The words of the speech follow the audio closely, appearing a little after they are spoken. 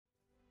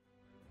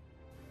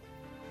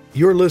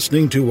You're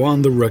listening to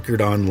On the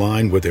Record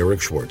Online with Eric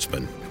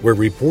Schwartzman, where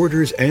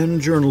reporters and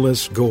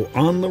journalists go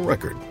on the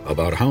record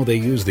about how they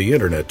use the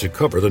internet to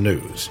cover the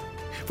news.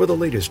 For the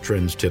latest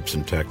trends, tips,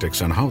 and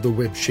tactics on how the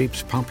web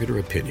shapes popular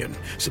opinion,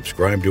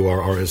 subscribe to our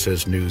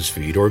RSS news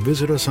feed or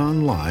visit us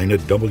online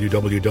at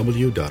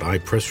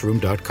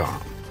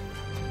www.ipressroom.com.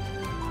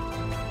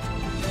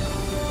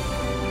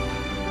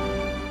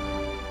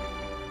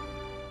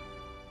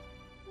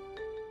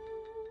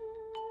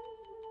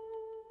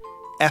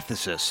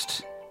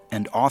 Ethicist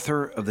and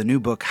author of the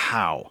new book,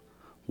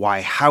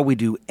 Why How We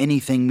Do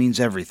Anything Means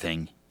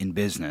Everything in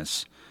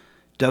Business,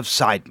 Dov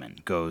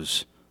Seidman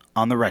goes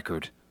on the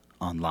record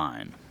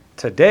online.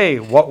 Today,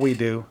 what we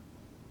do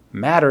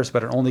matters,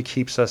 but it only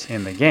keeps us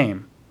in the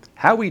game.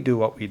 How we do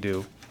what we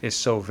do is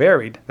so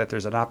varied that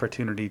there's an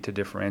opportunity to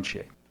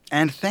differentiate.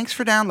 And thanks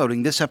for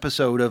downloading this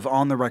episode of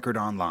On the Record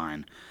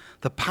Online,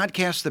 the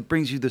podcast that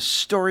brings you the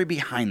story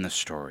behind the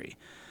story.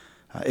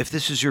 If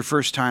this is your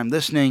first time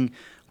listening,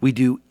 we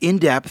do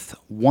in-depth,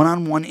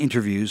 one-on-one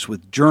interviews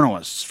with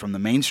journalists from the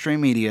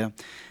mainstream media,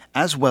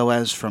 as well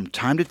as, from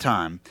time to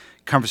time,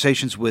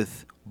 conversations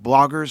with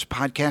bloggers,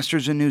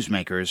 podcasters, and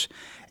newsmakers,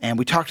 and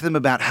we talk to them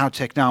about how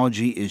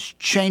technology is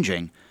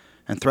changing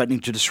and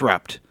threatening to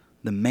disrupt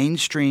the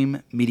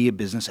mainstream media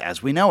business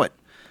as we know it.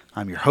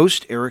 I'm your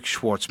host, Eric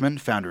Schwartzman,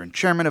 founder and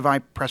chairman of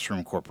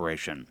iPressroom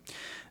Corporation.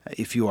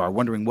 If you are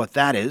wondering what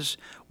that is,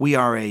 we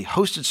are a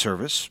hosted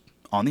service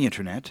on the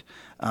internet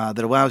that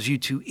allows you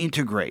to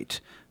integrate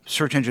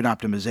search engine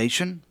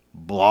optimization,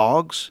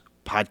 blogs,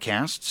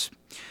 podcasts,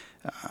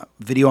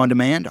 video on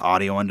demand,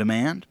 audio on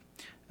demand,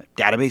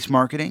 database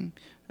marketing,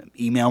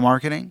 email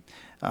marketing,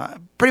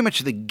 pretty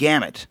much the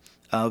gamut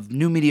of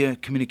new media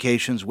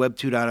communications, Web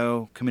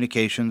 2.0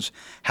 communications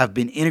have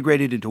been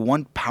integrated into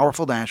one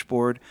powerful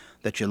dashboard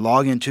that you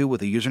log into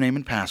with a username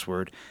and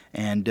password,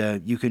 and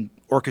you can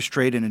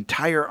orchestrate an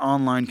entire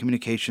online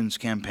communications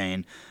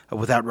campaign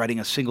without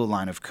writing a single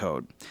line of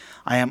code.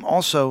 I am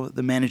also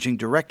the managing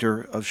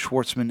director of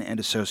Schwartzman &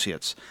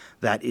 Associates.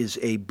 That is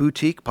a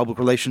boutique public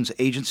relations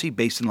agency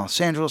based in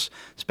Los Angeles,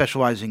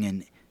 specializing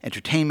in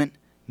entertainment,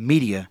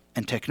 media,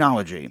 and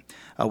technology.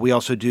 We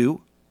also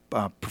do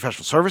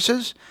professional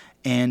services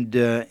and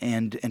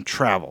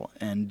travel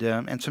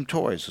and some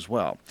toys as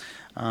well.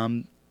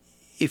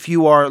 If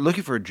you are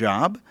looking for a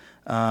job,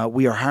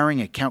 we are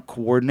hiring account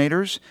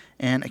coordinators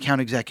and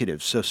account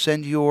executives. So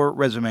send your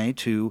resume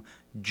to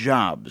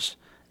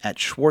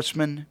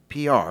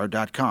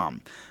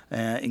jobs@schwartzmanpr.com.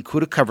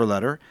 Include a cover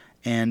letter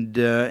and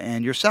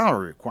your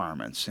salary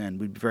requirements, and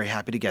we'd be very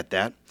happy to get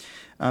that.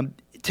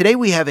 Today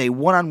we have a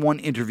one-on-one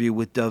interview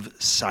with Dov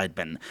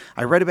Seidman.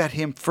 I read about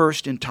him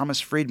first in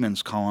Thomas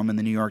Friedman's column in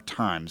the New York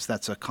Times.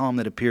 That's a column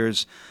that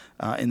appears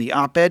in the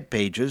op-ed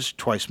pages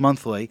twice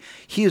monthly.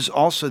 He is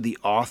also the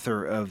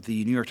author of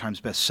the New York Times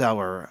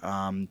bestseller,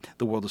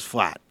 The World is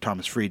Flat.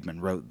 Thomas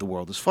Friedman wrote The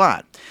World is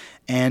Flat.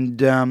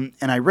 And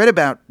I read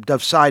about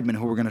Dov Seidman,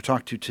 who we're going to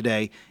talk to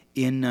today,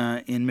 in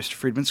Mr.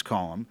 Friedman's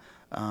column.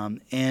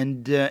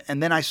 And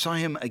then I saw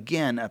him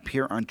again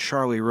appear on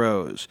Charlie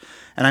Rose.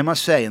 And I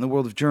must say, in the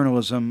world of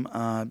journalism,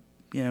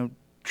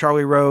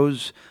 Charlie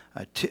Rose,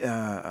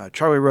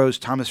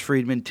 Thomas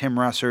Friedman, Tim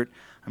Russert,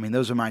 I mean,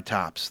 those are my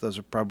tops. Those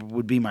are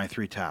would be my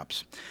three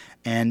tops.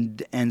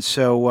 And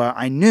so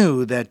I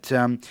knew that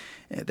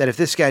if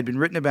this guy had been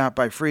written about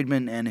by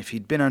Friedman and if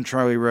he'd been on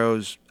Charlie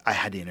Rose, I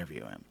had to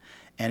interview him.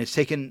 And it's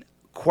taken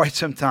quite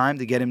some time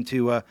to get him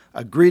to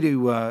agree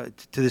to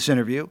this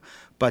interview,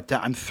 but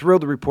I'm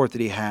thrilled to report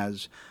that he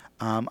has.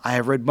 I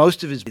have read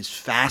most of his. It's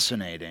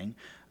fascinating,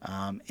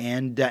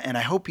 and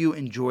I hope you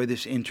enjoy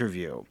this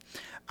interview.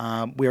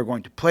 We are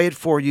going to play it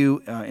for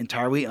you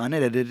entirely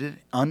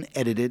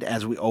unedited,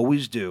 as we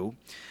always do.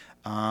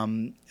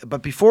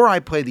 But before I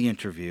play the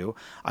interview,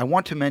 I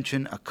want to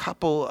mention a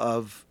couple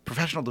of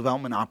professional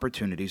development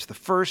opportunities. The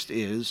first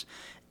is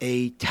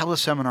a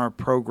teleseminar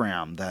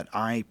program that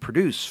I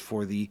produce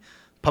for the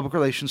Public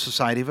Relations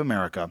Society of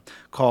America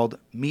called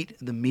Meet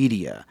the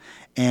Media.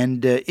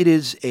 And it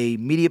is a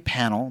media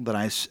panel that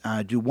I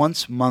do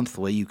once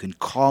monthly. You can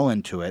call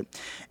into it,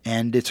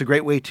 and it's a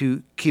great way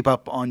to keep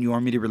up on your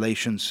media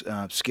relations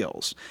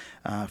skills.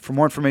 For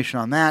more information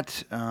on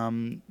that,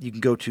 you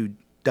can go to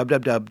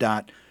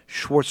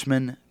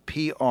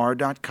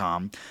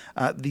www.schwartzmanpr.com.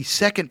 The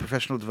second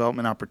professional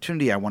development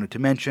opportunity I wanted to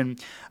mention,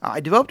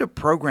 I developed a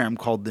program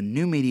called the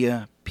New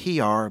Media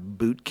PR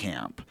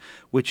Bootcamp,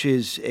 which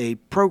is a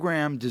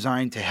program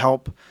designed to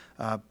help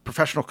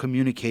professional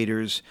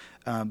communicators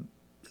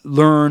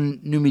learn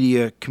new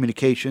media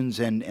communications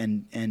and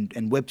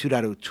Web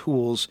 2.0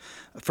 tools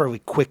fairly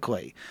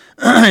quickly.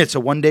 It's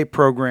a one-day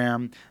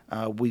program.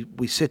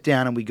 We sit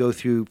down and we go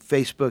through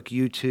Facebook,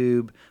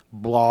 YouTube,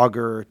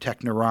 Blogger,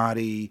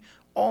 Technorati,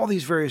 all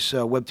these various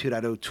Web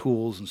 2.0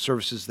 tools and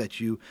services that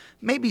you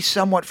may be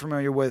somewhat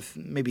familiar with,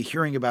 maybe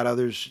hearing about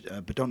others,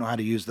 but don't know how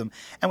to use them.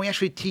 And we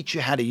actually teach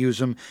you how to use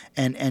them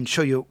and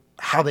show you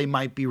how they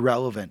might be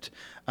relevant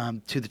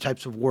to the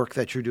types of work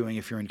that you're doing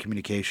if you're in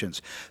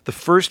communications. The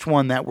first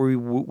one that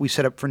we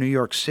set up for New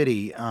York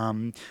City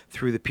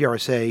through the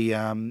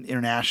PRSA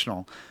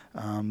International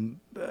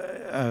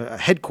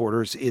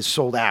headquarters is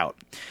sold out.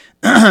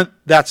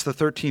 That's the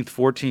 13th,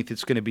 14th.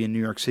 It's going to be in New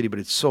York City, but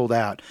it's sold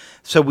out.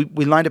 So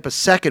we lined up a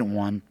second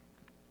one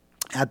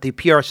at the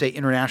PRSA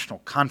International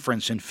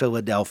Conference in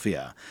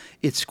Philadelphia.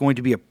 It's going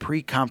to be a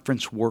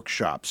pre-conference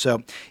workshop.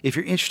 So if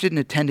you're interested in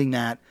attending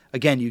that,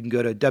 again, you can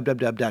go to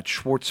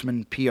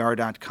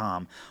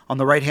www.schwartzmanpr.com. On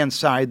the right-hand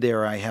side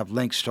there, I have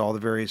links to all the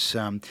various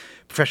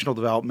professional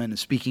development and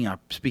speaking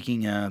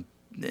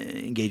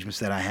engagements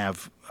that I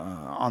have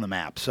on the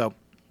map. So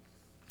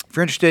if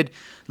you're interested,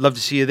 love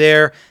to see you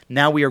there.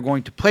 Now we are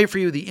going to play for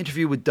you the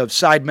interview with Dov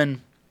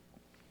Seidman,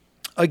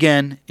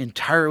 again,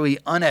 entirely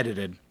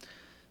unedited,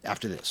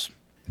 after this.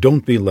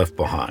 Don't be left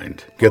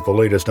behind. Get the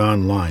latest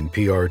online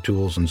PR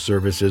tools and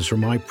services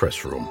from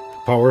iPressroom.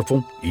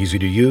 Powerful, easy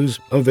to use,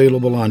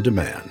 available on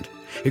demand.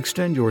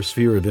 Extend your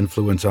sphere of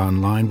influence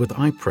online with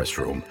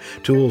iPressroom,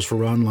 tools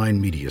for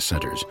online media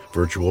centers,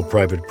 virtual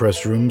private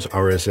press rooms,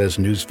 RSS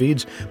news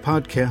feeds,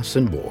 podcasts,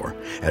 and more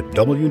at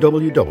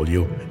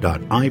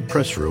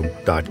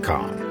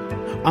www.ipressroom.com.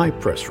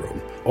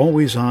 iPressroom,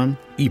 always on,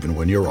 even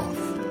when you're off.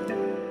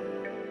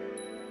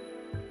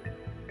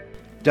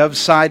 Dov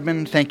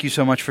Seidman, thank you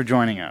so much for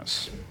joining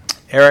us.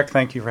 Eric,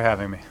 thank you for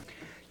having me.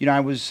 You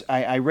know,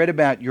 I read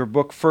about your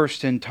book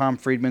first in Tom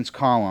Friedman's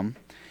column,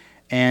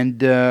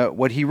 and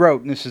what he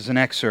wrote, and this is an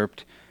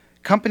excerpt: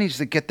 companies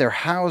that get their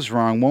house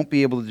wrong won't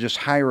be able to just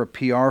hire a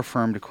PR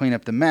firm to clean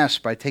up the mess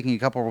by taking a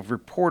couple of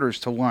reporters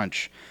to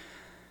lunch.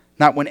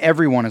 Not when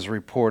everyone is a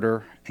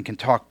reporter and can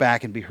talk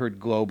back and be heard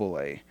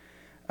globally.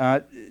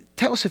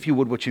 Tell us, if you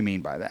would, what you mean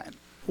by that.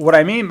 What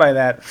I mean by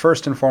that,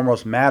 first and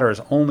foremost,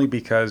 matters only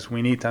because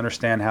we need to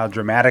understand how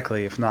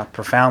dramatically, if not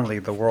profoundly,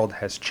 the world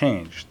has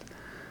changed.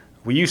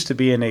 We used to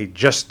be in a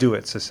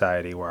just-do-it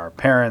society where our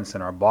parents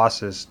and our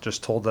bosses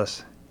just told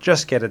us,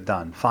 just get it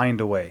done, find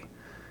a way.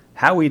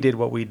 How we did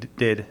what we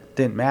did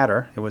didn't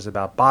matter. It was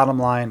about bottom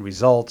line,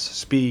 results,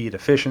 speed,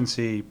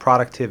 efficiency,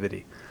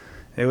 productivity.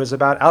 It was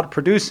about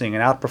outproducing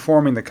and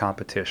outperforming the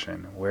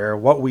competition, where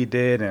what we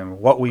did and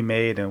what we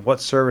made and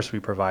what service we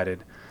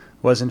provided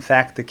was in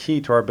fact the key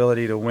to our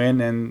ability to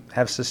win and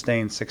have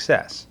sustained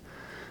success.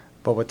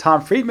 But what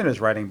Tom Friedman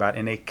is writing about,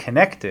 in a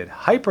connected,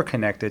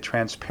 hyper-connected,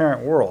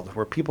 transparent world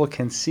where people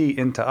can see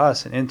into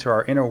us and into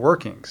our inner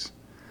workings,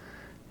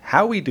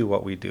 how we do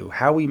what we do,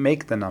 how we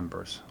make the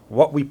numbers,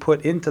 what we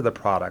put into the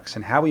products,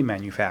 and how we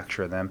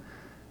manufacture them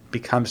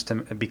becomes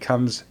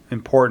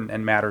important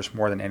and matters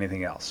more than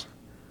anything else.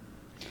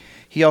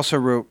 He also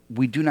wrote,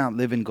 "We do not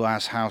live in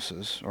glass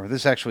houses," or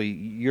this actually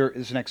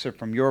is an excerpt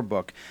from your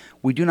book.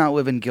 "We do not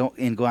live in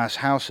glass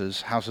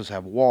houses. Houses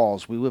have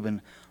walls. We live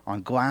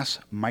on glass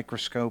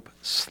microscope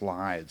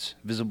slides,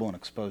 visible and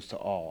exposed to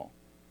all."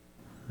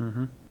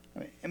 Mm-hmm.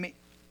 I mean,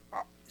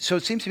 so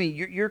it seems to me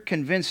you're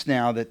convinced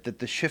now that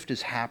the shift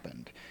has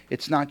happened.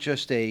 It's not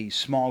just a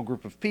small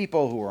group of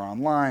people who are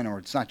online, or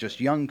it's not just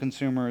young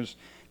consumers.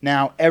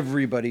 Now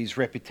everybody's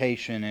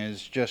reputation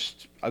is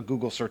just a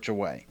Google search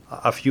away.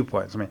 A few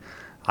points.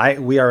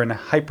 We are in a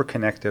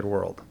hyper-connected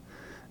world,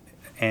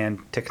 and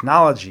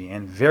technology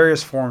and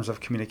various forms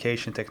of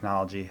communication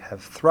technology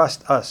have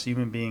thrust us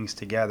human beings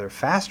together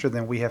faster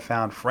than we have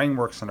found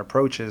frameworks and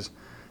approaches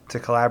to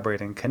collaborate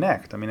and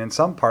connect. In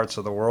some parts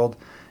of the world,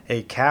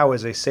 a cow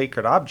is a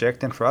sacred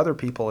object, and for other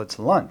people it's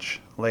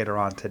lunch later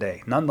on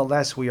today.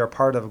 Nonetheless, we are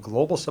part of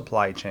global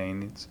supply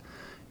chains,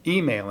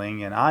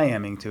 emailing and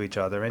IMing to each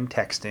other and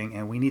texting,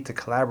 and we need to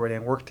collaborate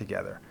and work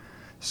together.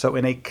 So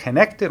in a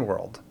connected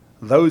world,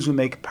 those who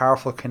make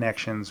powerful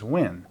connections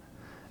win.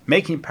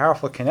 Making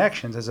powerful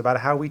connections is about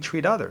how we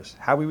treat others,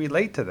 how we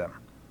relate to them,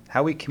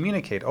 how we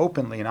communicate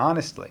openly and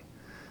honestly,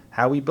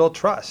 how we build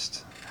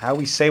trust, how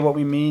we say what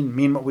we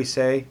mean what we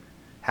say,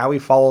 how we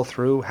follow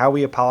through, how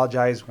we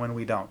apologize when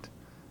we don't,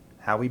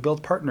 how we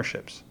build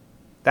partnerships.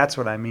 That's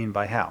what I mean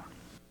by how.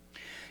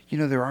 You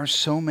know, there are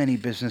so many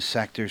business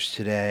sectors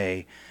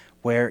today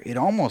where it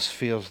almost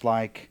feels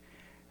like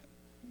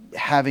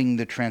having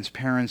the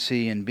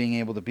transparency and being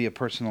able to be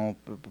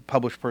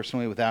publish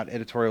personally without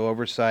editorial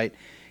oversight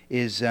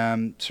is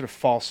sort of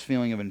false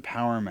feeling of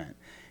empowerment.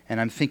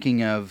 And I'm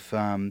thinking of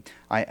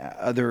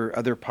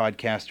other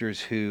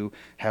podcasters who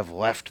have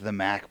left the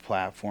Mac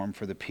platform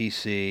for the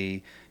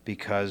PC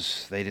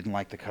because they didn't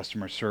like the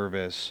customer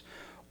service,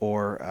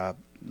 or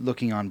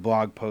looking on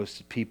blog posts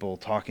of people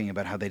talking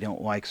about how they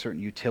don't like certain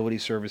utility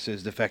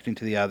services, defecting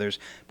to the others.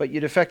 But you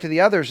defect to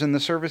the others and the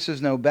service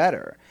is no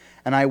better.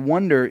 And I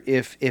wonder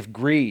if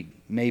greed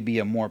may be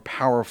a more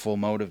powerful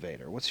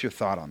motivator. What's your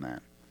thought on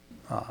that?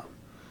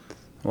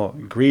 Well,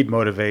 greed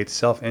motivates,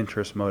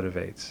 self-interest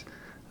motivates.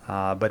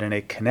 But in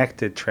a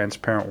connected,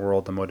 transparent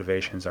world, the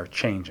motivations are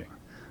changing.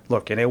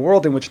 Look, in a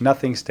world in which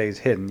nothing stays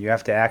hidden, you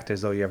have to act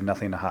as though you have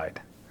nothing to hide.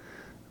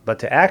 But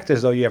to act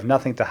as though you have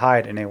nothing to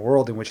hide in a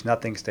world in which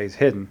nothing stays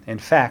hidden, in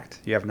fact,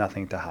 you have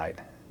nothing to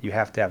hide. You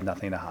have to have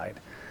nothing to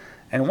hide.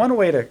 And one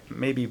way to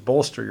maybe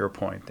bolster your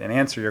point and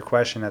answer your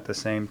question at the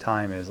same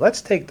time is,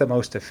 let's take the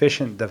most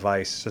efficient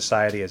device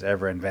society has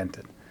ever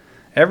invented.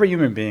 Every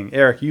human being,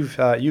 Eric, you've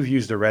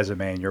used a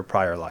resume in your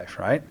prior life,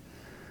 right?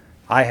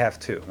 I have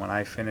too. When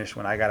I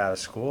got out of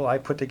school, I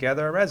put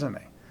together a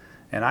resume.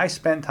 And I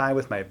spent time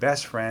with my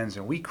best friends,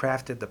 and we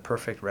crafted the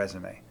perfect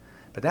resume.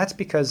 But that's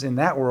because in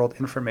that world,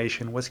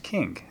 information was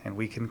king, and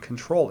we can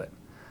control it.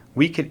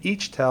 We could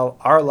each tell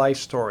our life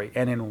story,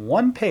 and in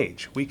one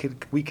page, we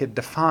could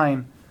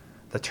define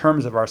the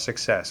terms of our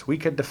success. We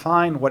could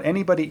define what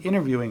anybody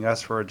interviewing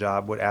us for a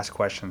job would ask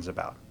questions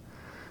about.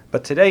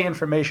 But today,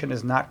 information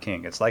is not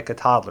king. It's like a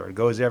toddler. It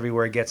goes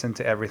everywhere, gets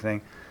into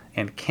everything,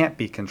 and can't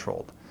be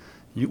controlled.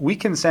 We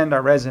can send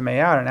our resume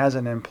out, and as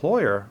an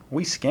employer,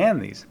 we scan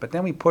these, but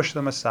then we push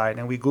them aside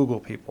and we Google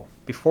people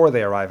before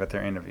they arrive at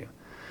their interview.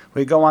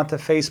 We go onto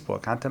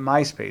Facebook, onto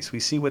MySpace.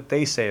 We see what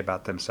they say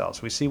about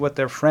themselves. We see what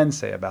their friends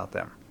say about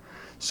them.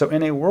 So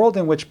in a world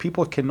in which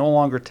people can no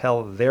longer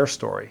tell their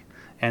story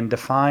and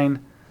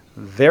define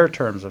their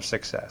terms of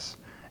success,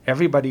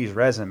 everybody's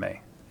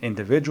resume,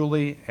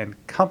 individually and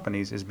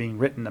companies, is being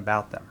written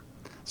about them.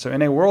 So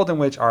in a world in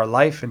which our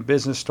life and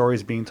business story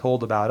is being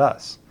told about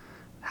us,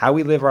 how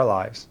we live our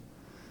lives,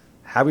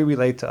 how we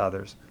relate to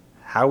others,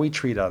 how we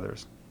treat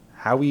others,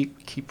 how we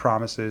keep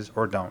promises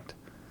or don't,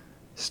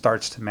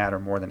 starts to matter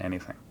more than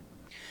anything.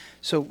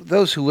 So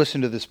those who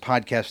listen to this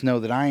podcast know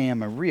that I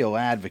am a real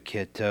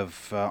advocate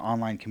of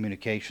online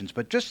communications,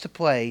 but just to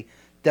play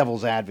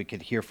devil's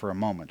advocate here for a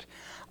moment,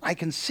 I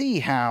can see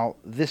how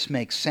this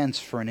makes sense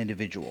for an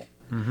individual,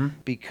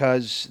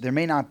 because there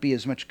may not be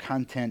as much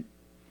content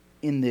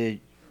in the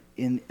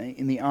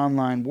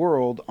online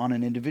world on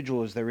an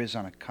individual as there is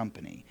on a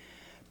company.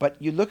 But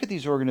you look at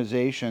these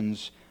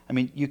organizations, I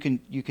mean, you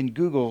can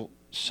Google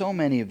so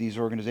many of these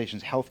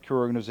organizations, healthcare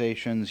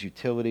organizations,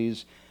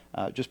 utilities,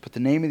 just put the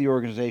name of the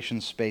organization,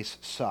 space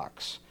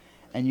sucks,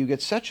 and you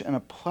get such a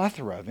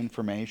plethora of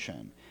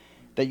information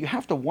that you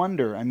have to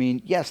wonder, I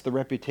mean, yes, the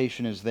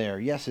reputation is there,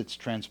 yes, it's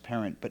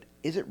transparent, but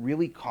is it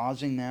really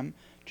causing them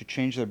to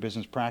change their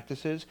business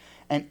practices?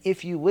 And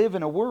if you live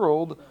in a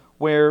world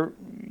where,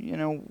 you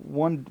know,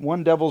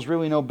 one devil's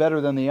really no better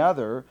than the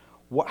other,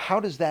 how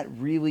does that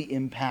really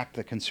impact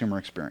the consumer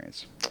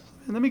experience?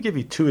 Let me give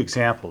you two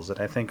examples that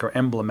I think are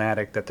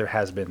emblematic that there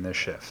has been this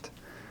shift.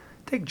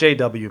 Take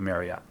J.W.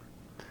 Marriott.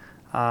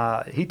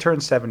 He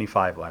turned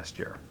 75 last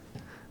year.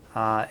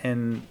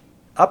 And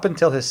up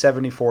until his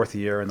 74th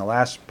year, in the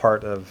last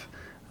part of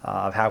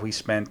how he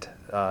spent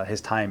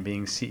his time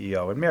being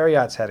CEO, and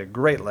Marriott's had a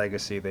great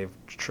legacy. They've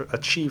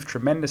achieved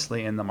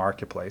tremendously in the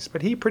marketplace,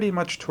 but he pretty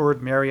much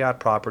toured Marriott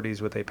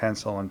properties with a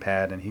pencil and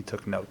pad, and he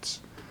took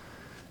notes.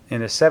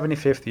 In his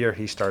 75th year,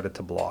 he started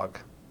to blog.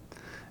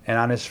 And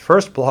on his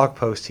first blog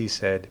post, he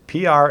said,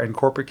 PR and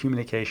corporate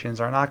communications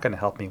are not going to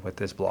help me with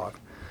this blog.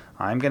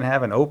 I'm going to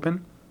have an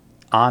open,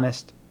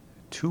 honest,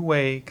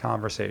 two-way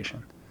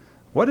conversation.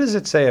 What does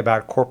it say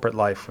about corporate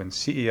life when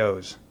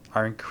CEOs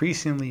are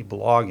increasingly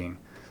blogging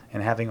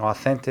and having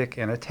authentic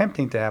and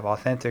attempting to have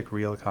authentic,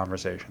 real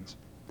conversations?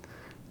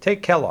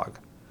 Take Kellogg.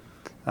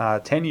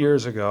 10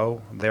 years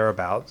ago,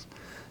 thereabouts,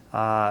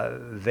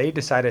 they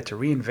decided to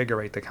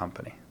reinvigorate the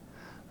company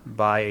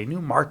by a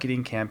new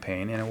marketing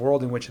campaign in a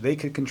world in which they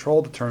could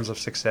control the terms of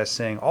success,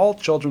 saying all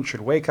children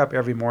should wake up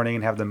every morning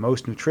and have the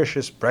most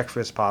nutritious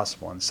breakfast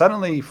possible. And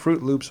suddenly,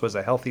 Fruit Loops was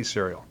a healthy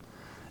cereal,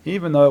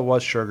 even though it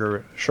was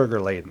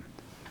sugar-laden.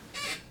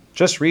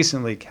 Just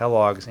recently,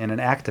 Kellogg's, in an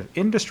act of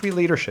industry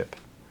leadership,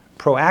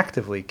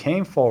 proactively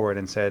came forward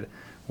and said,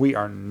 we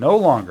are no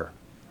longer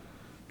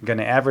going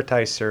to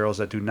advertise cereals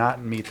that do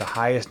not meet the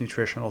highest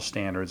nutritional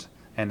standards,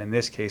 and in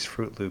this case,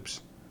 Fruit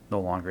Loops no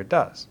longer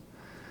does.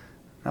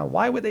 Now,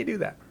 why would they do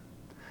that?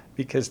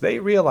 Because they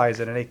realize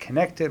that in a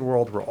connected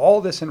world where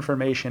all this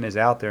information is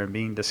out there and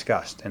being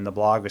discussed in the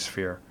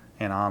blogosphere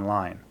and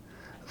online,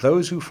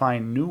 those who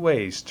find new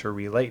ways to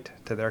relate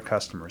to their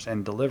customers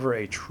and deliver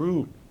a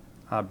true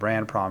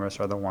brand promise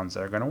are the ones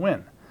that are going to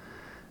win.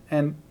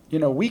 And, you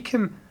know, we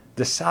can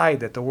decide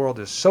that the world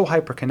is so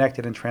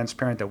hyper-connected and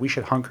transparent that we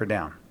should hunker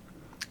down.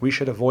 We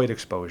should avoid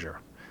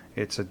exposure.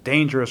 It's a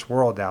dangerous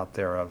world out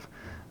there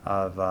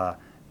of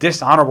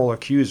dishonorable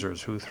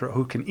accusers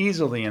who can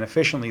easily and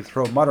efficiently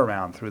throw mud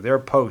around through their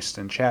posts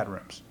and chat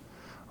rooms.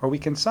 Or we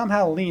can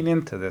somehow lean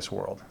into this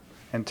world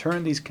and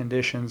turn these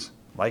conditions,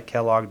 like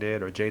Kellogg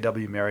did or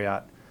J.W.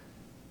 Marriott,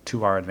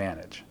 to our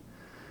advantage.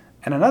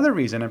 And another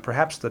reason, and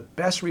perhaps the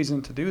best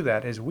reason to do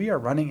that, is we are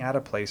running out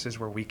of places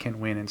where we can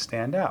win and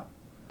stand out.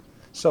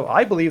 So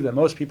I believe that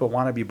most people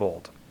want to be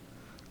bold.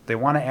 They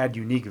want to add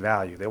unique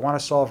value. They want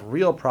to solve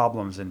real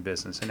problems in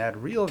business and add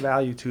real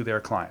value to their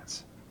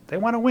clients. They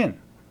want to win.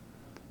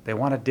 They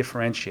want to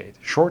differentiate,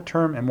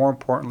 short-term and, more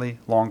importantly,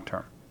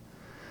 long-term.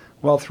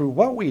 Well, through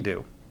what we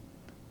do,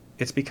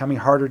 it's becoming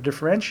harder to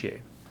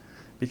differentiate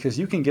because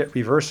you can get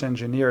reverse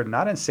engineered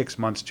not in 6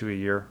 months to a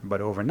year, but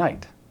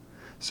overnight.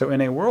 So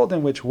in a world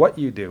in which what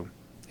you do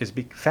is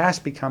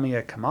fast becoming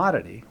a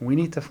commodity, we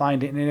need to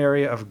find an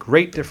area of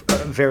great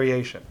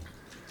variation.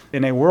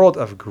 in a world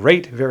of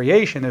great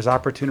variation, there's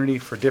opportunity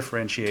for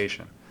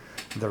differentiation.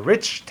 The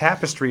rich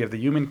tapestry of the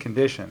human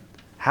condition,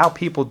 how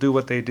people do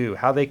what they do,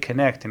 how they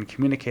connect and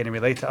communicate and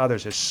relate to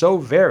others, is so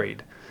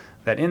varied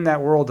that in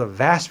that world of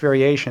vast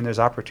variation, there's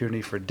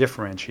opportunity for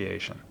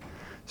differentiation.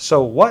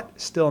 So what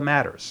still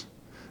matters?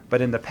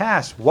 But in the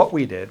past, what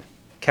we did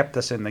kept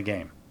us in the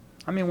game.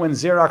 I mean, when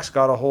Xerox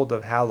got a hold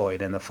of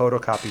Haloid and the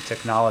photocopy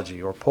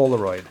technology, or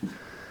Polaroid,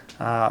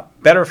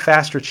 better,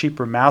 faster,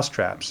 cheaper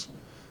mousetraps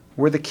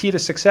were the key to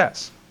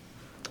success.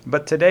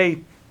 But today,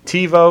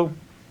 TiVo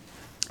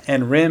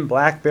and RIM,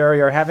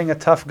 BlackBerry are having a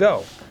tough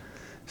go.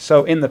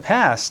 So in the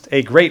past,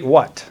 a great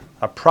what,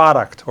 a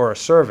product or a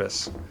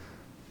service,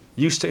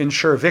 used to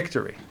ensure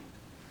victory.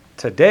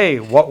 Today,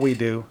 what we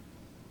do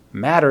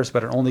matters,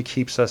 but it only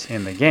keeps us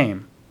in the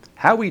game.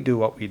 How we do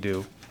what we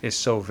do is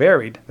so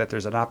varied that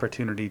there's an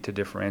opportunity to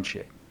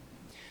differentiate.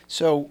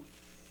 So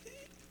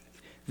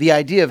the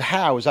idea of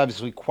how is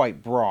obviously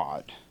quite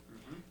broad.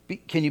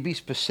 Can you be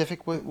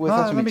specific with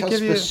us? I mean, tell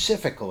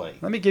specifically.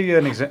 Let me give you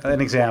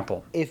an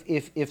example.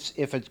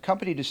 If a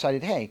company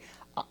decided, hey,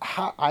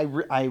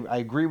 I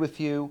agree with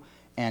you,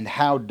 and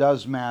how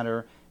does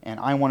matter, and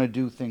I want to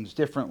do things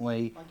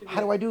differently,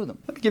 how do I do them?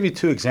 Let me give you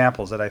two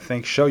examples that I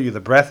think show you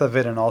the breadth of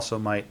it and also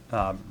might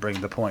bring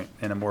the point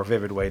in a more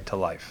vivid way to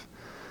life.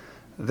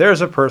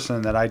 There's a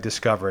person that I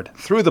discovered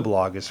through the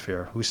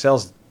blogosphere who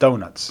sells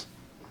donuts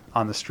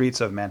on the streets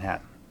of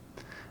Manhattan.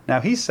 Now,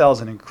 he sells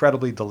an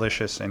incredibly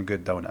delicious and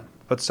good donut,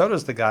 but so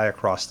does the guy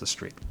across the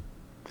street.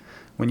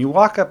 When you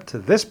walk up to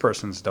this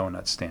person's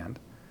donut stand,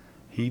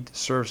 he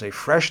serves a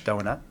fresh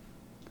donut,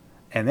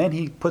 and then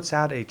he puts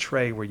out a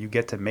tray where you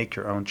get to make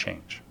your own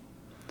change.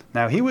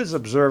 Now, he was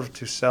observed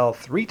to sell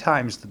 3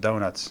 times the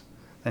donuts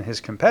than his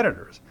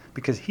competitors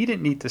because he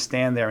didn't need to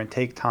stand there and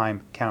take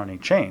time counting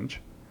change.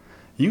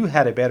 You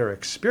had a better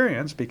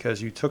experience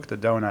because you took the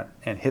donut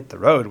and hit the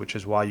road, which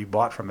is why you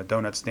bought from a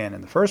donut stand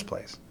in the first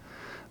place.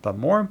 But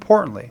more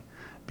importantly,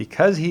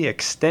 because he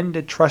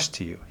extended trust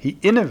to you, he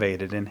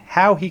innovated in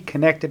how he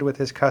connected with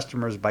his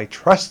customers by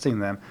trusting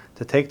them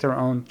to take their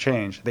own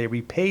change. They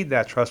repaid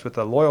that trust with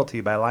the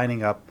loyalty by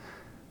lining up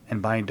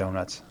and buying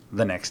donuts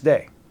the next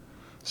day.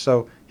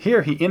 So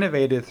here he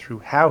innovated through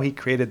how he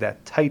created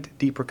that tight,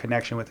 deeper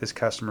connection with his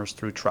customers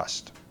through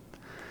trust.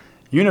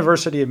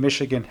 University of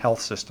Michigan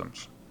Health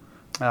Systems.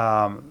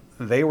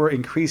 They were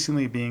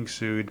increasingly being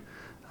sued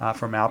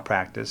for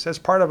malpractice as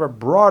part of a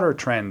broader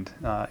trend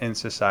in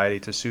society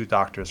to sue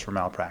doctors for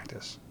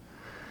malpractice.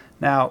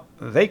 Now,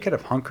 they could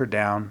have hunkered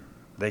down.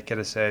 They could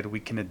have said, we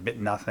can admit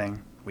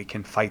nothing. We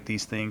can fight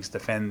these things,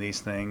 defend these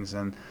things,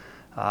 and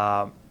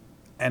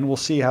we'll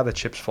see how the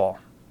chips fall.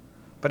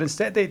 But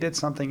instead, they did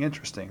something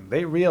interesting.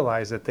 They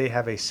realized that they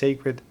have a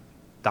sacred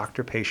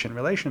doctor-patient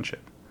relationship.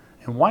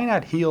 And why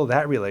not heal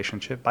that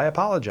relationship by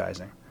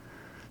apologizing?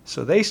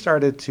 So they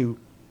started to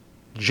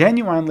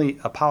genuinely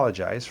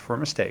apologize for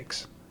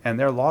mistakes, and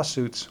their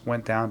lawsuits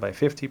went down by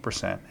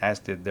 50%, as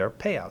did their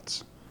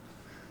payouts.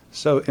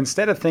 So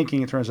instead of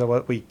thinking in terms of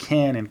what we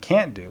can and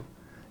can't do,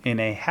 in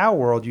a how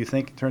world, you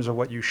think in terms of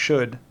what you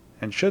should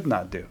and should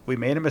not do. We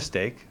made a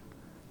mistake.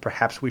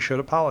 Perhaps we should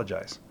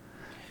apologize.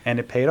 And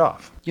it paid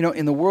off. You know,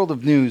 in the world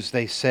of news,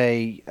 they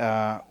say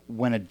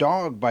when a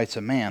dog bites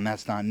a man,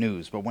 that's not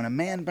news. But when a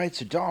man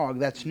bites a dog,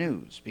 that's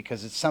news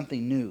because it's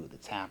something new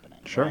that's happening.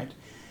 Sure. Right?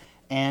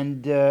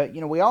 And,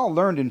 we all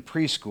learned in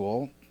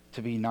preschool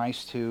to be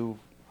nice to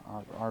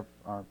our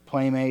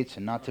playmates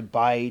and not to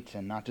bite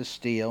and not to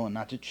steal and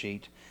not to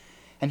cheat.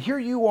 And here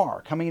you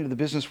are coming into the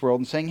business world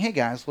and saying, hey,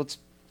 guys, let's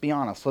be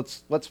honest.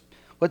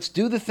 Let's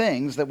do the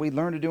things that we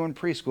learned to do in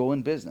preschool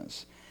in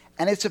business.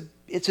 And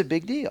it's a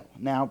big deal.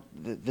 Now,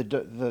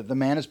 the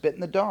man has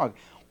bitten the dog.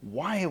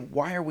 Why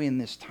are we in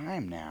this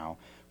time now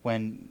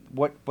when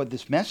what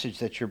this message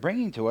that you're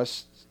bringing to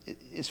us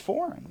is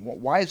foreign?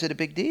 Why is it a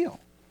big deal?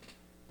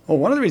 Well,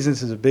 one of the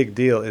reasons it's a big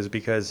deal is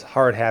because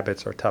hard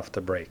habits are tough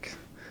to break.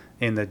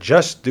 In the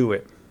just do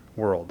it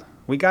world,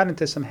 we got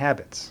into some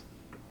habits.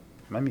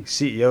 I mean,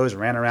 CEOs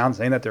ran around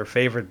saying that their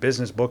favorite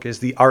business book is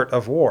The Art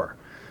of War.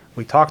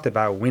 We talked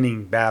about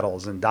winning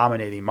battles and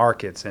dominating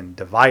markets and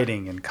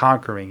dividing and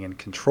conquering and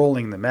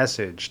controlling the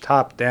message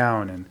top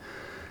down.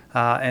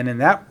 And in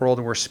that world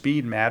where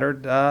speed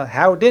mattered,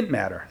 how didn't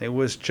matter. It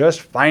was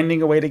just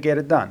finding a way to get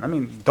it done. I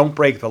mean, don't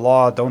break the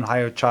law, don't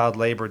hire child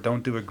labor,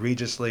 don't do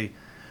egregiously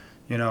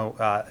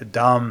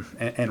dumb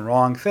and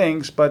wrong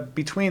things. But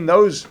between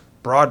those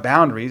broad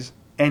boundaries,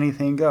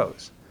 anything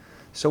goes.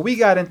 So we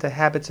got into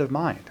habits of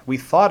mind. We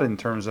thought in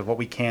terms of what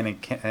we can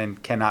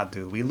and cannot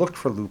do. We looked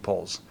for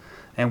loopholes,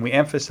 and we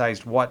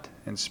emphasized what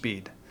and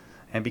speed,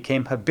 and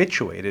became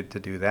habituated to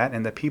do that.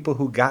 And the people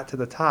who got to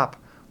the top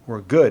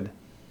were good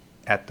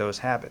at those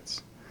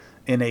habits.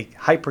 In a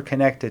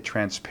hyper-connected,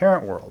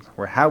 transparent world,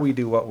 where how we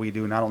do what we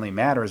do not only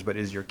matters, but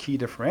is your key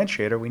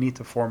differentiator, we need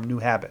to form new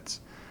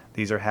habits.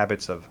 These are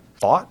habits of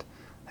thought,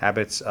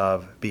 habits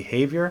of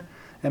behavior,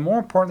 and more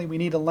importantly, we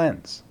need a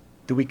lens.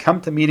 Do we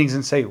come to meetings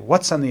and say,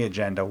 what's on the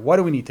agenda? What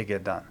do we need to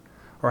get done?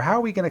 Or how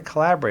are we going to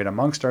collaborate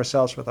amongst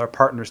ourselves with our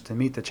partners to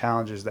meet the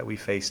challenges that we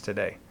face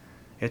today?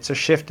 It's a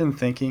shift in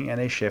thinking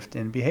and a shift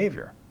in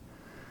behavior.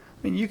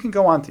 I mean, you can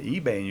go onto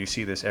eBay and you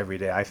see this every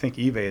day. I think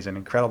eBay is an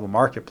incredible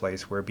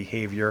marketplace where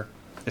behavior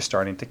is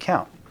starting to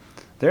count.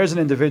 There's an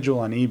individual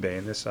on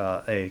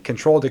eBay, a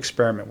controlled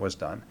experiment was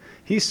done.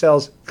 He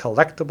sells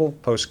collectible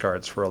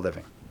postcards for a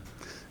living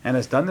and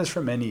has done this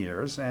for many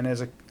years and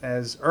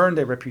has earned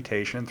a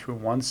reputation through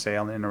one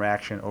sale and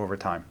interaction over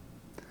time.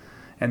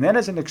 And then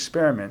as an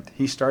experiment,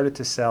 he started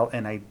to sell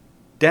an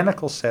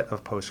identical set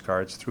of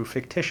postcards through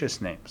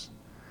fictitious names.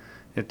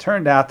 It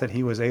turned out that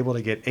he was able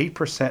to get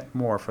 8%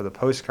 more for the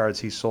postcards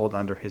he sold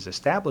under his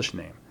established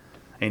name,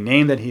 a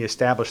name that he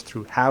established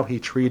through how he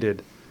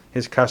treated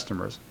his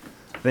customers,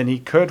 than he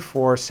could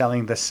for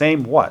selling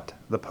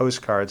the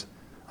postcards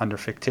under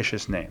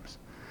fictitious names.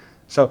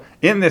 So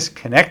in this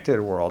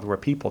connected world where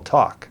people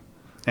talk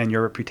and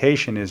your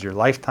reputation is your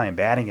lifetime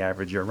batting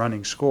average, your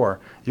running score,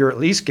 you're at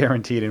least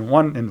guaranteed in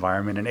one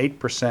environment an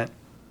 8%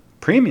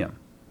 premium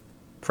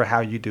for how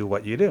you do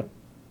what you do.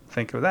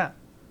 Think of that.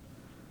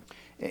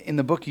 In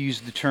the book, you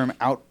use the term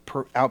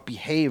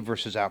outbehave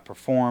versus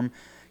outperform.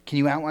 Can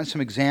you outline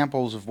some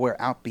examples of where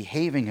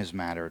outbehaving has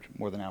mattered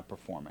more than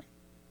outperforming?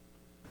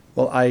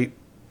 Well,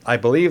 I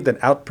believe that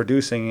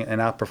outproducing and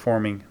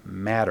outperforming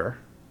matter,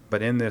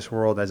 but in this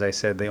world, as I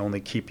said, they only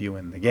keep you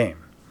in the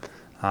game.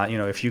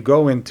 If you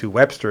go into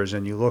Webster's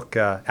and you look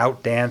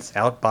outdance,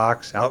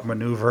 outbox,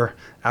 outmaneuver,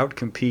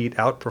 outcompete,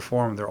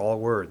 outperform, they're all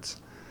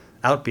words.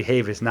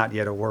 Outbehave is not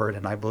yet a word,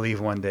 and I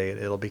believe one day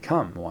it'll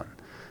become one.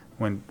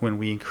 When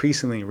we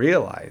increasingly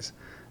realize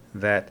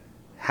that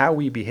how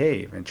we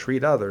behave and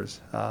treat others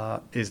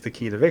is the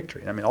key to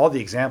victory. I mean, all the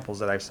examples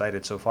that I've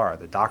cited so far,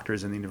 the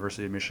doctors in the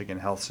University of Michigan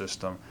health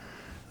system,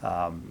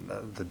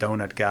 the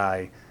donut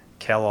guy,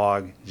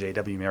 Kellogg,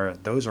 J.W.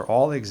 Marriott, those are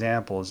all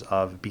examples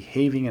of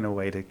behaving in a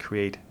way to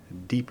create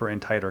deeper and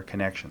tighter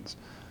connections.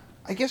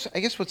 I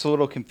guess what's a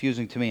little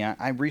confusing to me,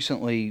 I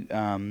recently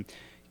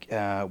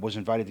was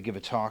invited to give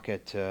a talk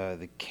at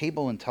the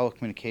Cable and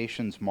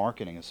Telecommunications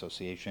Marketing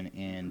Association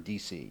in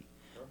D.C.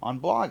 on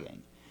blogging.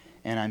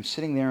 And I'm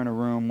sitting there in a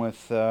room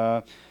with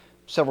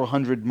several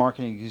hundred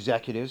marketing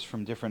executives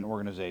from different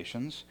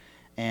organizations,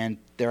 and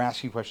they're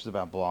asking questions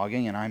about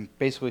blogging, and I'm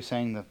basically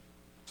saying the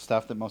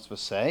stuff that most of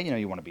us say.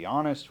 You want to be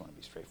honest, you want to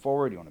be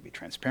straightforward, you want to be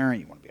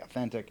transparent, you want to be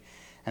authentic.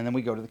 And then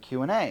we go to the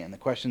Q&A, and the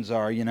questions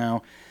are,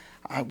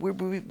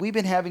 we've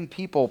been having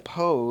people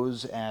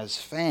pose as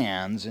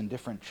fans in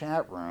different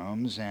chat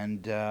rooms,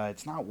 and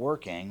it's not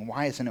working.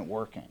 Why isn't it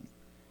working?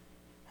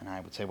 And I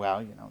would say,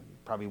 well, you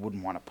probably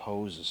wouldn't want to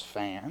pose as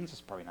fans.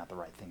 It's probably not the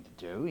right thing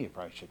to do. You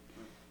probably should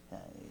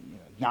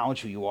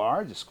acknowledge who you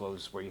are,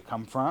 disclose where you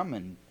come from,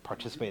 and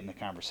participate in the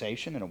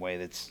conversation in a way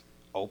that's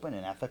open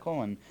and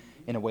ethical, and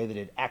in a way that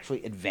it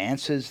actually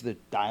advances the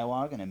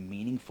dialogue in a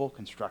meaningful,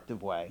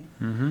 constructive way.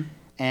 Mm-hmm.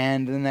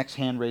 And the next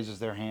person raises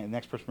their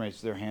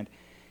hand.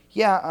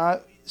 Yeah,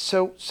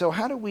 so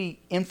how do we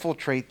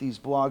infiltrate these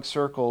blog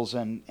circles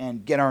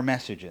and get our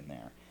message in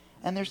there?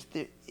 And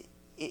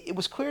it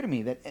was clear to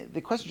me that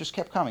the question just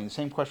kept coming, the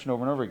same question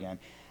over and over again.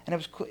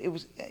 And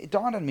it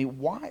dawned on me,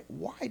 why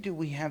do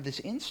we have this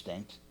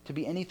instinct to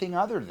be anything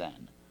other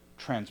than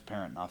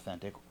transparent and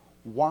authentic?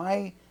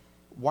 Why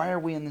are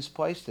we in this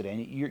place today?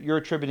 And you're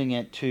attributing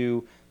it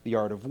to the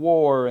art of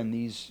war and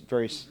these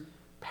various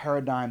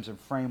paradigms and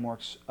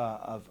frameworks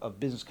of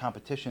business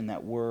competition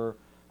that were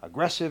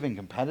aggressive and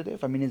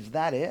competitive. I mean, is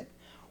that it?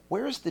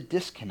 Where is the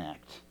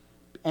disconnect?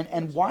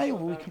 And why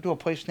have we come to a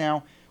place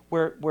now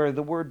where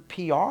the word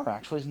PR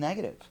actually is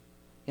negative?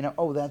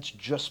 That's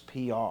just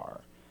PR,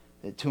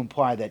 to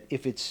imply that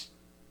if it's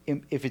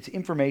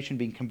information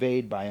being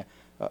conveyed by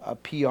a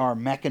PR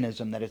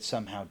mechanism, that it's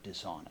somehow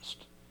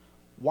dishonest.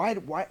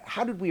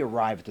 How did we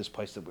arrive at this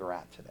place that we're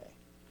at today?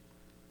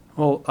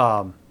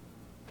 Well,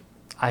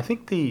 I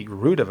think the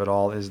root of it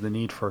all is the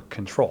need for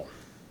control.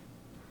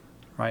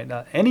 Right?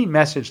 Any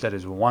message that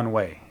is one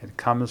way, it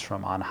comes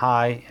from on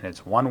high and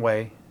it's one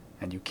way,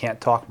 and you can't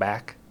talk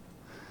back.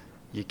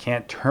 You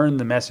can't turn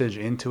the message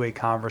into a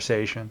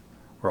conversation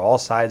where all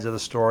sides of the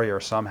story are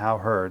somehow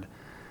heard.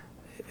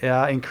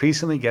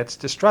 Increasingly gets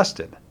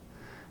distrusted.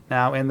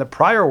 Now, in the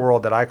prior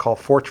world that I call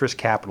fortress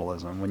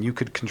capitalism, when you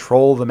could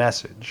control the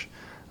message,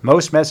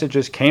 most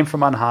messages came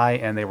from on high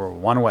and they were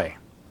one way.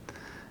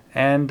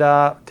 And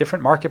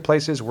different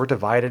marketplaces were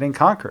divided and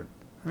conquered.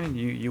 I mean,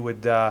 you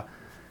would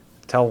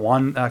tell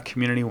one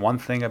community one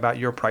thing about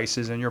your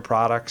prices and your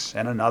products,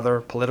 and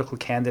another political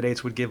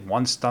candidates would give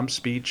one stump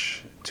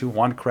speech to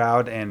one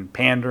crowd and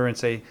pander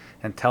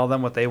and tell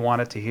them what they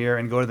wanted to hear,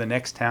 and go to the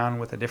next town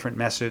with a different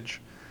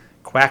message.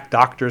 Quack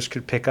doctors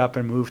could pick up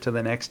and move to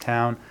the next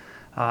town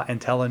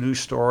and tell a new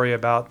story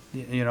about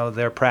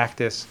their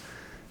practice.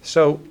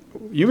 So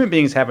human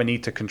beings have a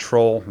need to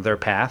control their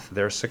path,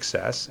 their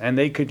success, and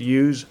they could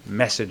use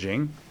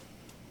messaging,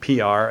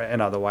 PR,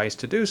 and otherwise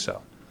to do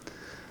so.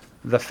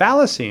 The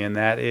fallacy in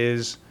that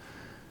is,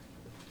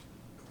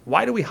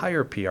 why do we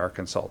hire PR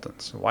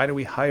consultants? Why do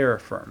we hire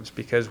firms?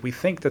 Because we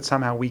think that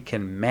somehow we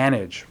can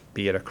manage,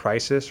 be it a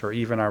crisis or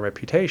even our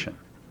reputation.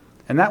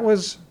 And that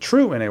was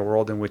true in a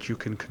world in which you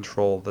can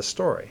control the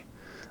story.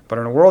 But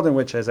in a world in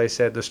which, as I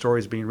said, the story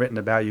is being written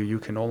about you, you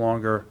can no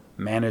longer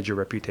manage your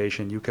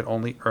reputation. You can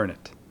only earn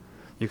it.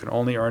 You can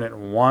only earn it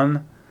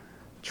one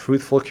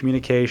truthful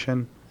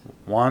communication,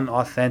 one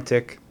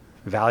authentic,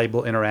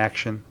 valuable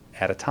interaction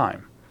at a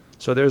time.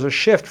 So there's a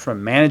shift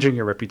from managing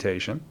your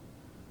reputation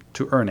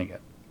to earning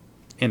it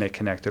in a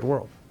connected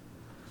world.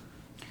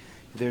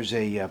 There's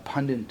a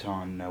pundit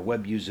on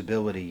web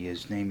usability.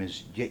 His name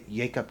is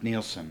Jakob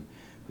Nielsen,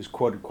 who's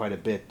quoted quite a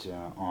bit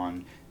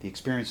on the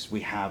experiences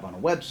we have on a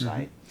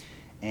website.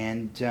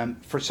 And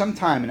for some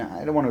time, and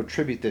I don't want to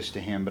attribute this to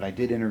him, but I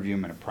did interview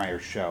him in a prior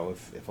show.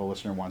 If a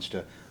listener wants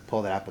to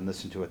pull that up and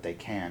listen to it, they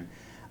can.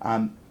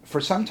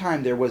 For some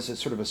time, there was a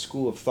sort of a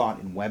school of thought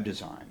in web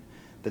design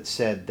that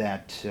said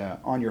that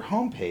on your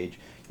homepage,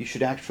 you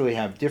should actually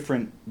have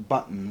different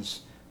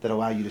buttons that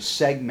allow you to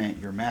segment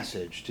your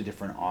message to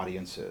different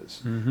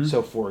audiences.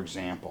 So, for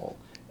example,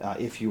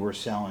 if you were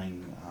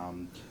selling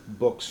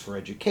books for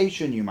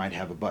education, you might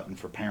have a button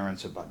for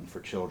parents, a button for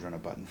children, a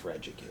button for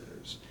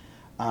educators.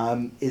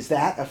 Is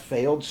that a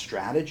failed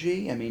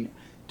strategy? I mean,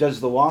 does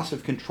the loss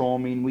of control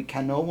mean we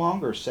can no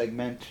longer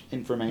segment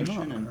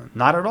information? No,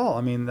 not at all.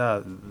 I mean,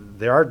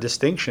 there are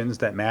distinctions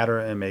that matter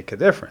and make a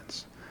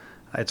difference.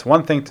 It's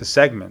one thing to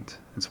segment.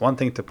 It's one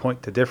thing to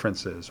point to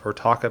differences or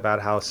talk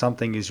about how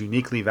something is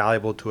uniquely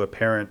valuable to a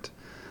parent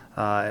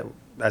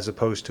as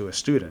opposed to a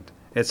student.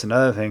 It's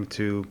another thing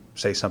to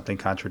say something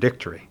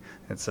contradictory.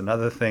 It's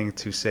another thing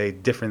to say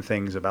different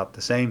things about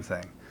the same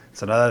thing.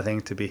 It's another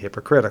thing to be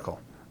hypocritical.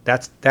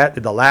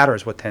 The latter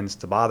is what tends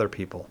to bother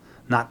people,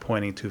 not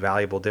pointing to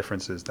valuable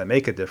differences that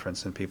make a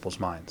difference in people's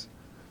minds.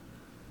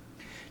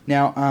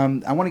 Now,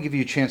 I want to give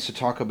you a chance to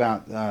talk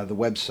about the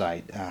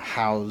website,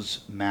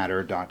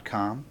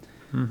 howsmatter.com.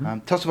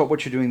 Tell us about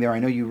what you're doing there. I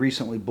know you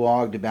recently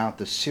blogged about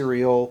the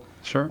cereal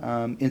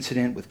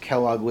incident with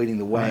Kellogg leading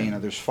the way and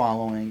others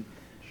following.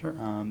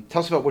 Tell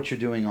us about what you're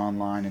doing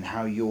online and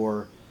how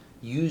you're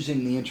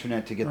using the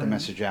internet to get the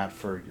message out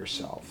for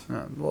yourself.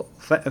 Well,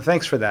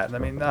 thanks for that. I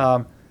mean,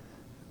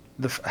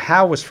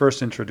 How was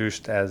first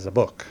introduced as a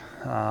book.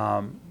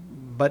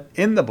 But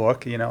in the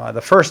book,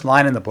 the first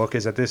line in the book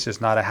is that this is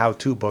not a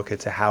how-to book,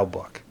 it's a how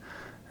book.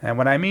 And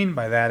what I mean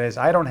by that is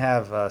I don't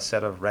have a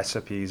set of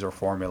recipes or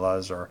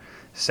formulas or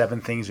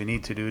 7 things you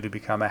need to do to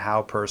become a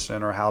how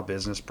person or how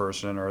business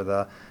person or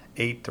the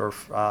 8 or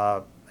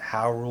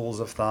how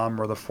rules of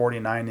thumb or the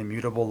 49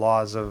 immutable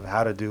laws of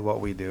how to do what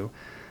we do.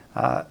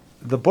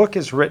 The book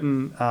is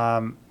written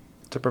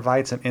to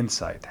provide some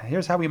insight.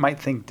 Here's how we might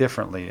think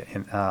differently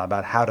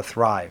about how to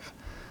thrive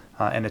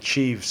and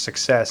achieve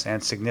success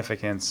and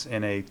significance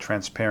in a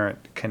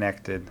transparent,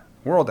 connected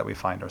world that we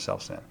find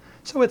ourselves in.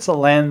 So it's a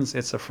lens,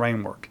 it's a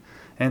framework.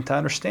 And to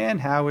understand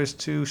how is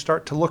to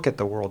start to look at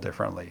the world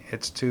differently.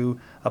 It's to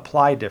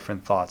apply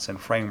different thoughts and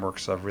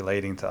frameworks of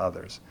relating to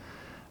others.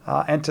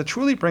 And to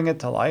truly bring it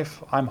to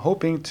life, I'm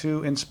hoping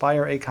to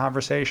inspire a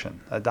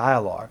conversation, a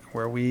dialogue,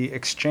 where we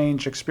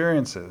exchange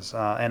experiences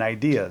and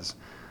ideas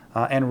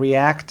and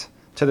react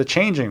to the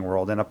changing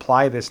world and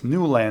apply this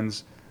new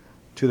lens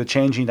to the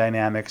changing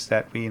dynamics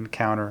that we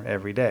encounter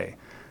every day.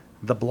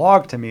 The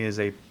blog, to me, is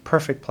a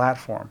perfect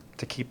platform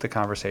to keep the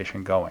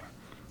conversation going.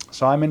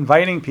 So I'm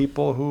inviting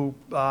people who,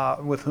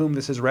 with whom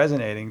this is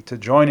resonating to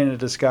join in a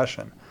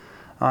discussion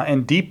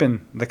and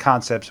deepen the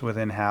concepts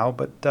within how,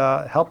 but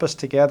help us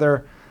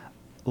together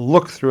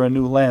look through a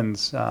new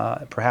lens,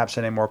 perhaps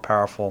in a more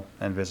powerful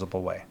and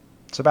visible way.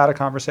 It's about a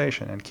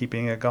conversation and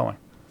keeping it going.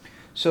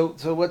 So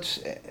let's,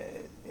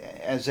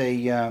 as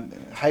a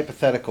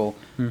hypothetical,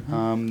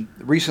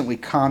 recently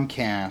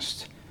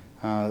Comcast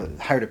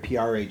hired a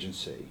PR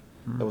agency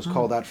that was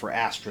called out for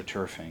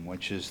astroturfing,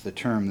 which is the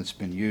term that's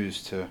been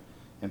used to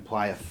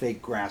imply a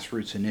fake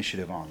grassroots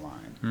initiative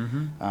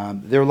online.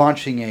 They're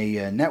launching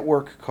a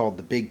network called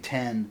the Big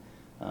Ten.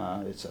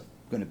 It's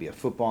going to be a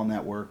football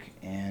network,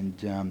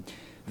 and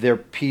their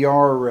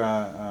PR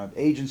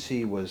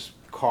agency was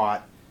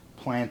caught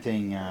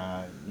planting,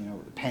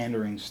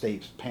 pandering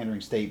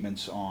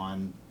statements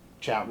on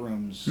chat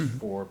rooms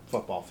for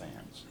football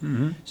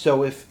fans.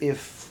 So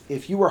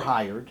if you were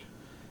hired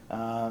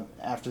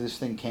after this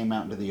thing came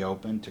out into the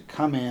open to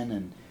come in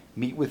and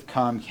meet with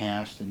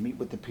Comcast and meet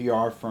with the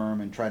PR firm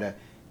and try to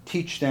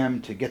teach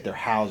them to get their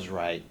house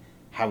right,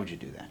 how would you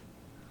do that?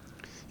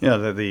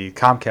 The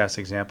Comcast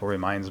example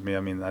reminds me,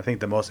 I think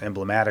the most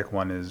emblematic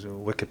one is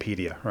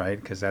Wikipedia, right?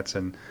 Because that's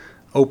an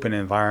open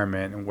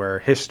environment where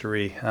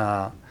history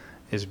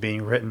is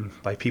being written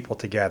by people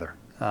together.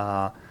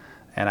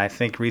 And I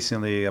think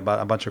recently a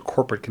bunch of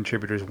corporate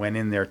contributors went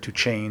in there to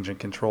change and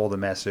control the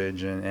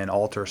message and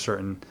alter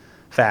certain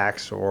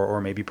facts or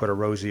maybe put a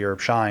rosier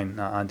shine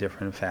on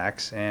different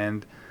facts.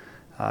 And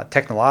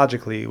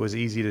technologically, it was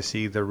easy to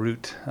see the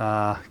root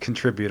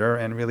contributor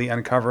and really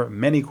uncover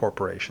many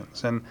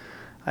corporations. And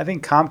I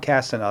think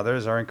Comcast and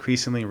others are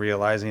increasingly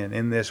realizing that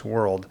in this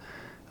world,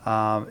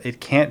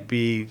 it can't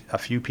be a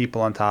few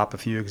people on top, a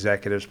few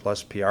executives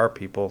plus PR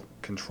people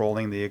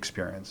controlling the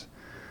experience.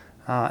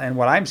 And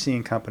what I'm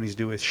seeing companies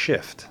do is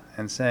shift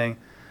and saying,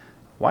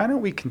 why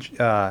don't we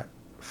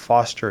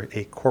foster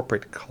a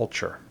corporate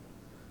culture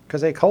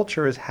Because a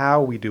culture is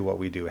how we do what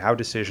we do, how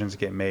decisions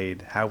get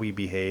made, how we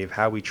behave,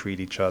 how we treat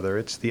each other.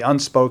 It's the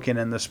unspoken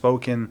and the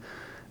spoken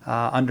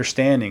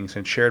understandings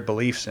and shared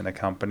beliefs in a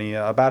company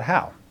about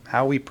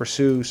how we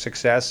pursue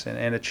success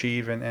and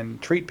achieve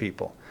and treat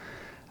people.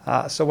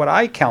 So what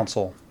I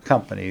counsel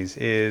companies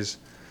is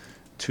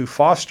to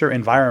foster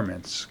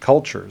environments,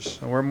 cultures,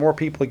 where more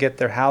people get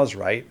their house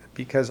right,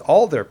 because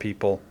all their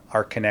people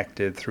are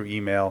connected through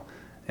email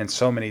in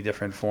so many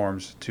different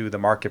forms to the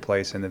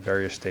marketplace and the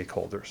various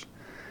stakeholders.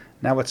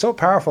 Now, what's so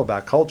powerful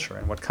about culture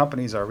and what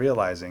companies are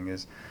realizing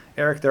is,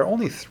 Eric, there are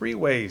only 3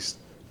 ways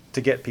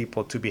to get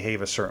people to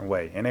behave a certain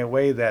way, in a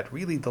way that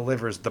really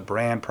delivers the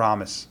brand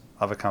promise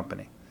of a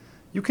company.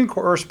 You can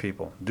coerce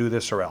people, do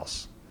this or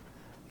else.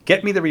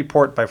 Get me the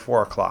report by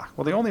 4 o'clock.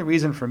 Well, the only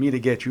reason for me to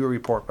get you a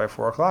report by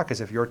 4 o'clock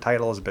is if your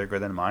title is bigger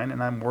than mine,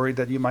 and I'm worried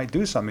that you might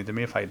do something to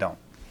me if I don't.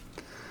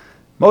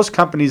 Most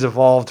companies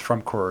evolved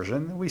from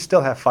coercion. We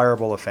still have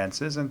fireable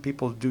offenses, and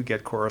people do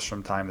get coerced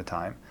from time to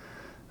time.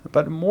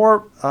 But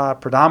more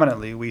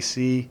predominantly, we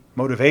see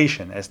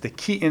motivation as the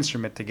key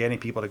instrument to getting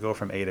people to go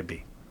from A to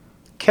B.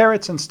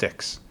 Carrots and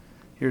sticks.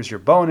 Here's your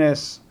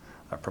bonus,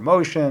 a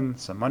promotion,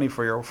 some money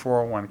for your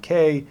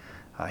 401k.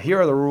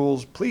 Here are the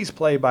rules. Please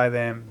play by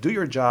them. Do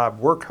your job,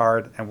 work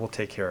hard, and we'll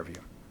take care of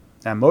you.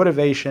 Now,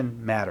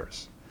 motivation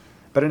matters.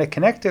 But in a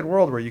connected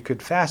world where you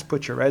could fast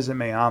put your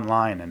resume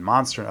online and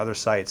Monster and other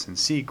sites and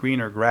see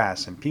greener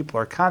grass and people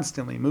are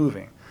constantly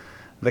moving,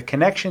 the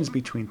connections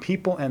between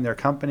people and their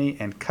company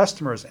and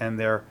customers and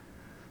their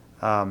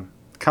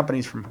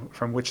companies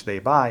from which they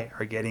buy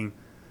are getting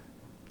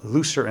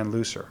looser and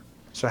looser.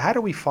 So how do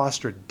we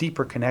foster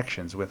deeper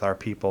connections with our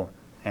people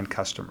and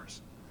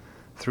customers?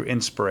 Through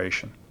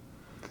inspiration.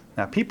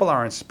 Now, people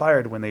are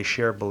inspired when they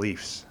share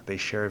beliefs, they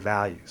share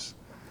values.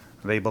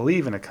 They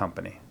believe in a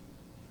company.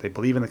 They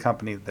believe in the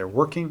company they're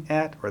working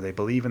at, or they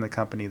believe in the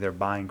company they're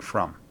buying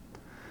from.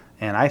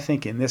 And I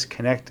think in this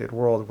connected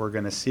world, we're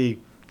going to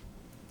see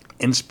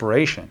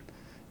inspiration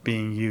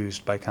being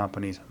used by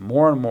companies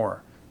more and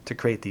more to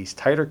create these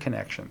tighter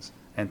connections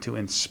and to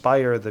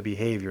inspire the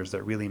behaviors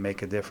that really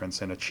make a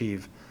difference and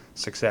achieve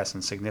success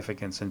and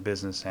significance in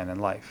business and in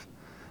life.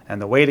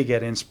 And the way to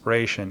get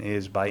inspiration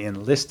is by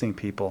enlisting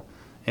people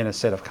in a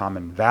set of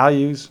common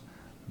values,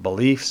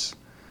 beliefs,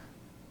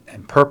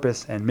 and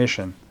purpose and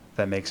mission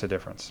that makes a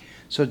difference.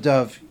 So,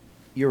 Dov,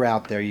 you're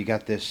out there. You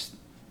got this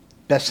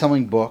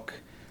best-selling book.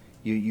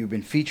 You've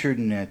been featured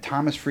in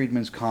Thomas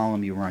Friedman's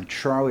column. You were on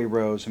Charlie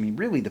Rose. I mean,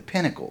 really the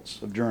pinnacles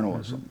of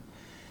journalism.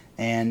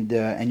 Mm-hmm.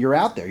 And you're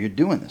out there. You're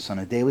doing this on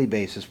a daily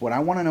basis. What I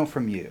want to know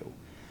from you,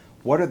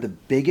 what are the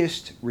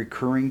biggest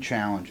recurring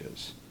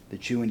challenges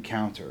that you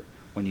encounter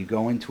when you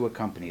go into a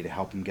company to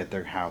help them get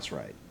their house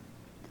right?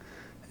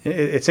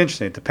 It's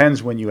interesting. It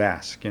depends when you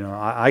ask. You know,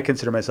 I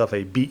consider myself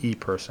a BE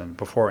person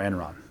before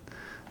Enron.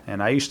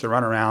 And I used to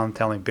run around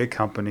telling big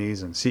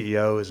companies and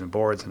CEOs and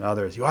boards and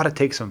others, you ought to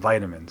take some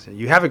vitamins.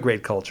 You have a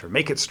great culture.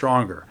 Make it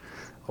stronger.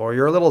 Or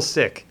you're a little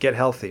sick. Get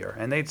healthier.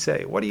 And they'd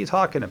say, what are you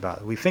talking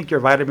about? We think your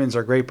vitamins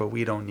are great, but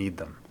we don't need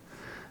them.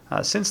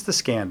 Since the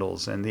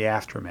scandals and the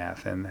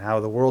aftermath and how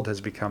the world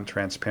has become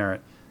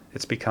transparent,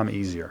 it's become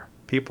easier.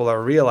 People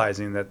are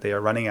realizing that they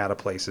are running out of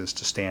places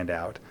to stand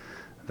out,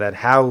 that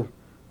how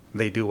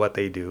they do what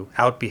they do,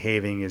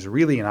 out-behaving, is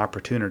really an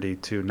opportunity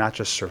to not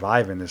just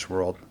survive in this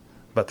world,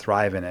 but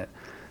thrive in it.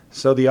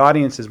 So the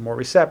audience is more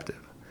receptive.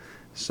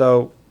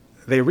 So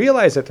they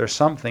realize that there's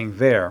something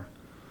there,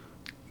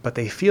 but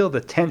they feel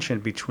the tension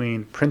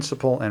between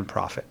principle and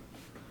profit.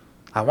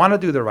 I want to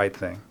do the right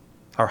thing.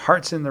 Our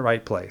heart's in the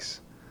right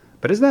place.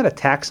 But isn't that a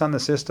tax on the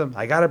system?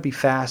 I got to be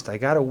fast, I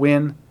got to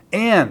win,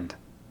 and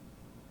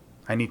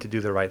I need to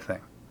do the right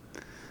thing.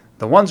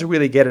 The ones who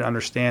really get it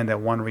understand that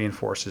one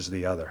reinforces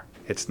the other.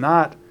 It's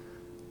not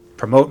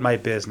promote my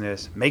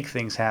business, make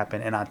things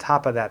happen, and on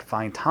top of that,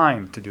 find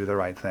time to do the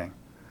right thing.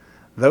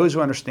 Those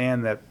who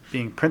understand that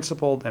being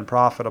principled and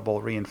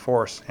profitable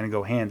reinforce and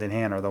go hand in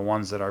hand are the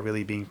ones that are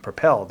really being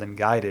propelled and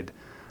guided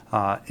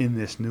in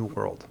this new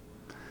world.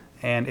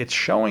 And it's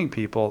showing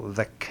people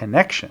the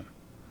connection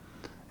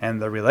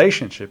and the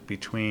relationship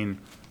between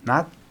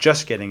not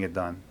just getting it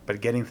done,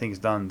 but getting things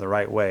done the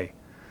right way,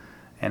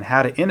 and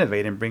how to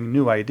innovate and bring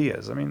new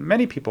ideas. I mean,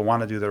 many people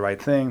want to do the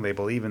right thing. They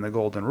believe in the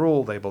golden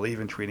rule. They believe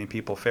in treating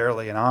people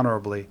fairly and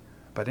honorably.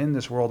 But in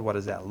this world, what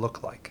does that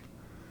look like?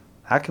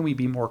 How can we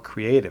be more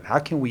creative? How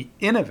can we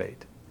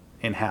innovate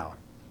in how?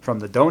 From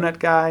the donut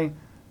guy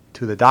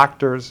to the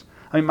doctors.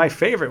 I mean, my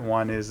favorite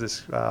one is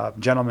this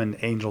gentleman,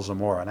 Angel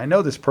Zamora. And I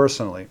know this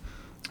personally.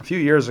 A few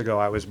years ago,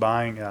 I was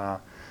buying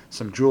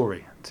some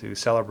jewelry to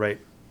celebrate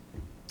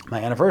my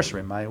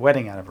anniversary, my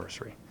wedding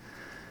anniversary.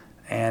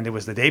 And it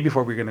was the day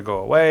before we were going to go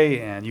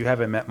away, and you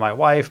haven't met my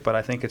wife, but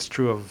I think it's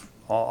true of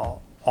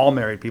all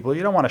married people.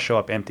 You don't want to show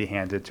up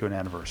empty-handed to an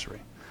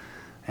anniversary.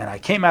 And I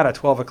came out at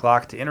 12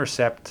 o'clock to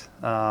intercept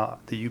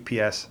the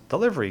UPS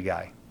delivery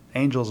guy,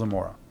 Angel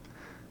Zamora.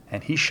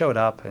 And he showed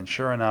up, and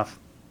sure enough,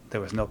 there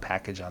was no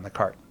package on the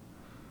cart.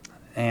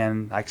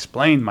 And I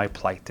explained my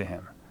plight to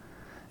him.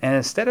 And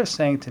instead of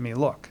saying to me,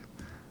 look,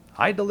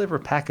 I deliver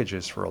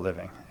packages for a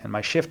living, and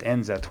my shift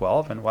ends at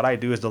 12, and what I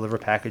do is deliver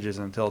packages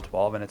until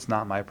 12, and it's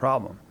not my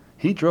problem.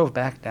 He drove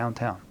back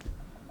downtown.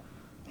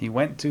 He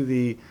went to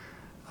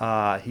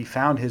he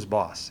found his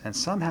boss, and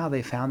somehow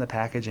they found the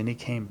package, and he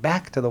came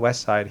back to the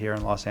West Side here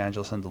in Los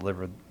Angeles and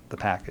delivered the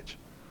package.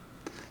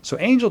 So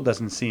Angel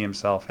doesn't see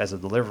himself as a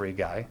delivery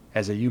guy,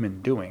 as a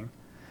human doing.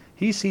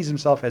 He sees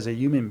himself as a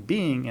human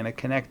being in a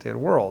connected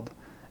world,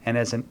 and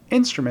as an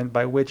instrument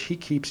by which he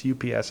keeps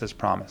UPS's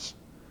promise.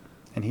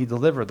 And he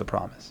delivered the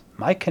promise.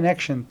 My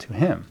connection to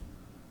him,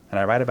 and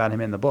I write about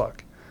him in the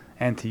book,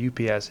 and to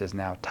UPS is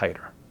now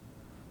tighter,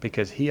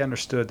 because he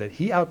understood that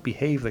he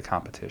outbehaved the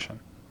competition.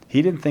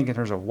 He didn't think in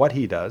terms of what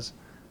he does.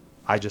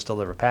 I just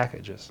deliver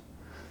packages.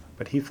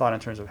 But he thought in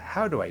terms of,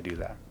 how do I do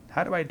that?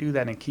 How do I do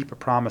that and keep a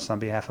promise on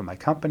behalf of my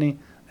company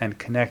and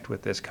connect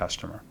with this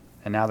customer?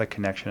 And now the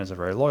connection is a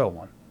very loyal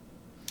one.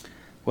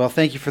 Well,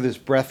 thank you for this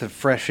breath of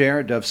fresh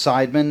air, Dov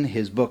Seidman.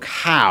 His book,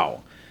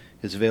 How,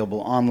 is available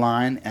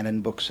online and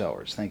in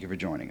booksellers. Thank you for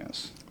joining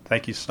us.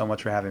 Thank you so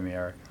much for having me,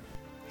 Eric.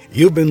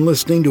 You've been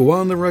listening to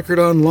On the Record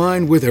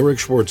Online with Eric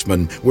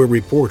Schwartzman, where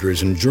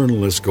reporters and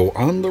journalists go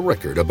on the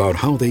record about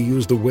how they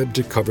use the web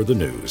to cover the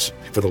news.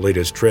 For the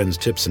latest trends,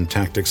 tips, and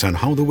tactics on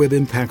how the web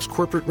impacts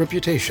corporate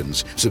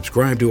reputations,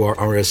 subscribe to our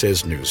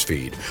RSS news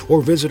feed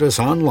or visit us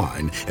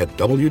online at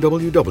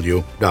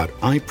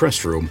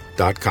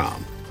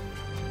www.ipressroom.com.